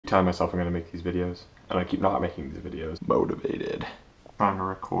telling myself I'm gonna make these videos, and I keep not making these videos. Motivated. Trying to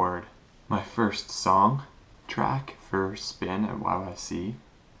record my first song track for Spin at YYC.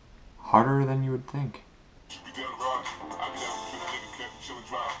 Harder than you would think.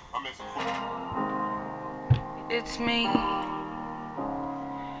 It's me.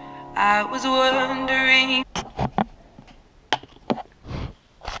 I was wondering.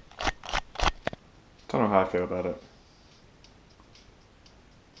 Don't know how I feel about it.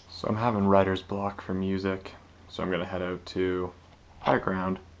 So I'm having writer's block for music, so I'm gonna head out to High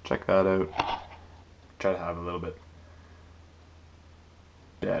check that out. Try to have a little bit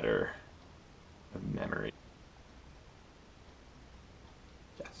better of memory.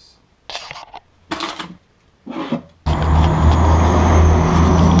 Yes.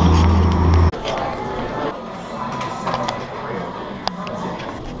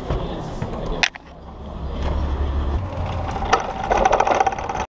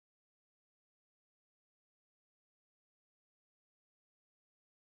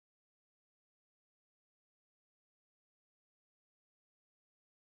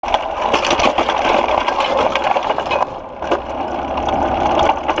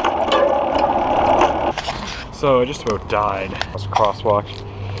 So I just about died. I was crosswalk.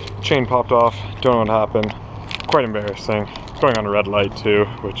 Chain popped off. Don't know what happened. Quite embarrassing. Going on a red light too,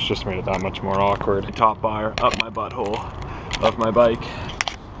 which just made it that much more awkward. Top bar up my butthole of my bike.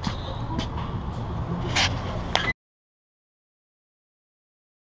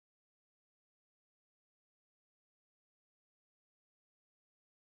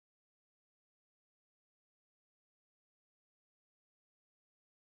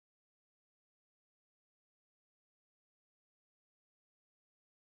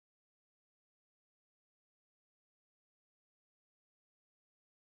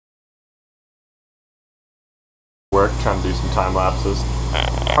 Work, trying to do some time lapses.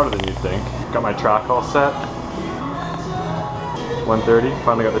 Harder than you'd think. Got my track all set. 1:30,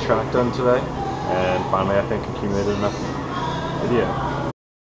 finally got the track done today. And finally I think accumulated enough video.